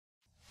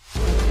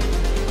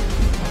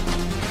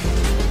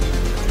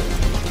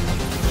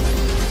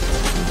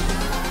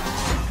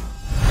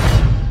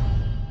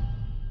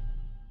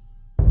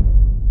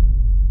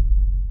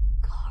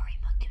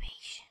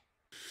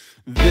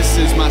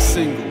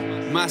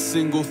my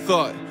single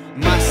thought,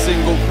 my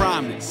single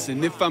promise.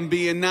 And if I'm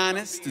being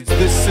honest, it's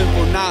this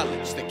simple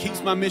knowledge that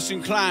keeps my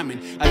mission climbing.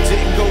 I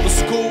didn't go to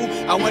school,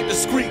 I went to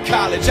street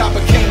college. I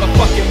became a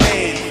fucking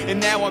man, and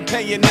now I'm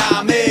paying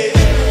homage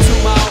to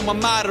my alma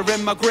mater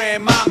and my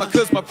grandmama.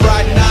 Cause my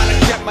pride and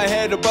honor kept my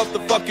head above the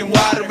fucking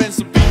water. And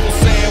some people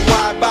saying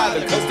why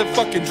bother, cause the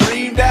fucking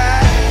dream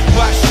died.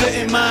 Why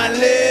shouldn't mine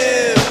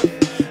live?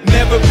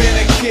 Never been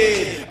a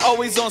kid,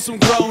 always on some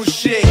grown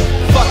shit.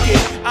 Fuck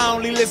it, I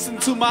only listen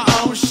to my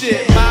own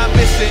shit. My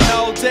mission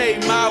all day,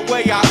 my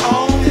way, I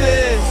own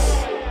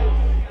this.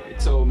 They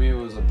told me it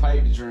was a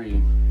pipe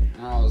dream,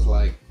 and I was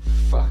like,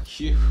 fuck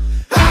you.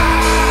 I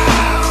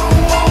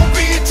won't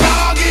be a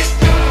target.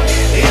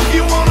 If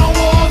you want a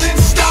war, then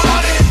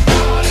start it.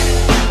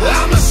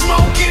 I'm a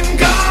smoking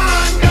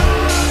gun.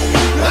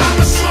 I'm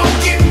a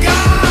smoking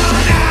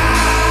gun. I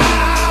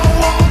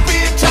won't be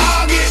a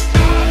target.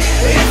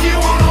 If you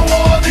want a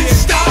war, then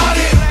start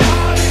it.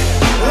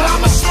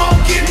 I'm a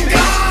smoking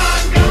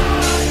gun.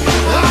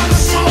 I'm a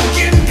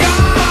smoking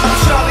gun. I'm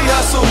Charlie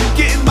Hustle,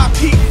 getting my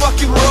peak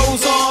fucking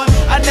rolls on.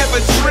 I never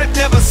trip,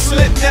 never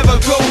slip, never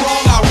go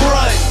wrong. I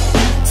run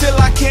till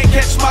I can't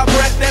catch my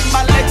breath, and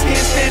my legs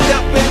can't stand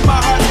up, and my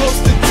heart close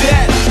to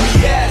death.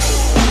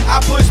 Yes, I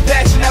push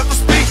passion out the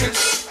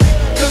speakers,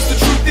 cause the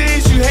truth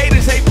is you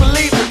haters hate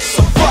believers.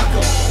 So fuck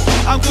 'em,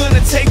 I'm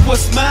gonna take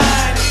what's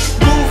mine.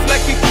 Move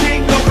like a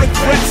king, no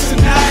regrets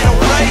tonight,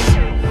 alright?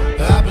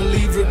 I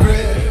believe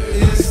regret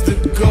is the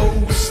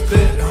ghost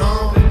that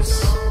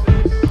haunts.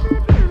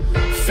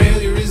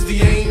 Failure is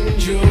the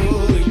angel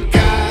that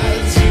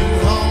guides you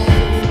home.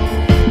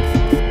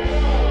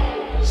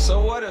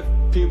 So what if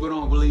people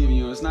don't believe in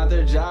you? It's not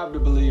their job to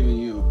believe in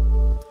you.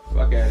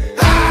 Fuck out of here.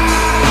 I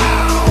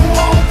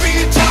won't be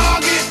a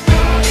target.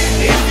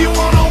 If you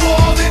want a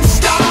war, then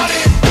start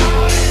it.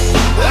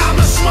 I'm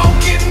a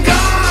smoking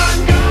gun.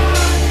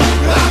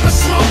 I'm a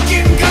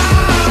smoking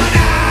gun.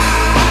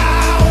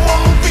 I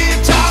won't be a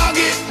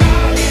target.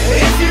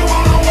 If you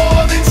want a war,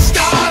 then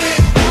start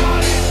it.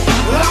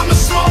 I'm a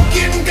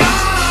smoking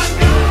gun.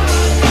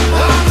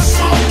 I'm a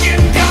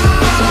smoking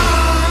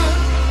gun.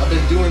 I've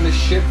been doing this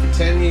shit for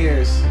 10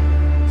 years,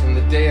 from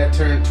the day I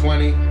turned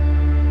 20,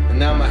 and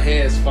now my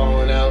hair's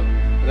falling out,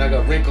 and I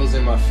got wrinkles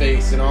in my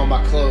face, and all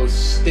my clothes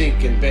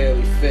stink and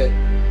barely fit.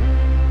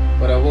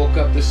 But I woke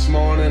up this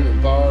morning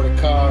and borrowed a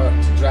car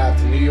to drive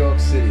to New York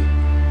City,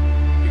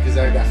 because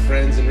I got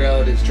friends and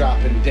relatives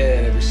dropping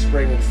dead every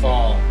spring and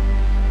fall,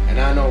 and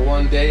I know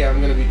one day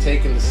I'm gonna be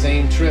taking the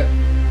same trip.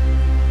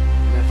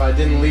 And if I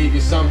didn't leave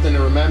you something to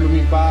remember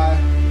me by,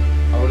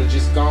 I would have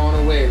just gone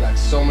away like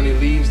so many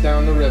leaves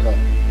down the river.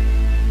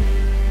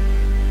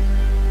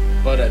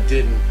 But I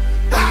didn't.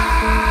 I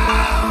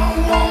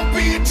won't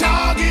be a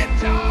target.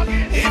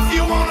 If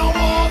you want a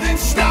war, then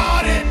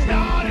start it.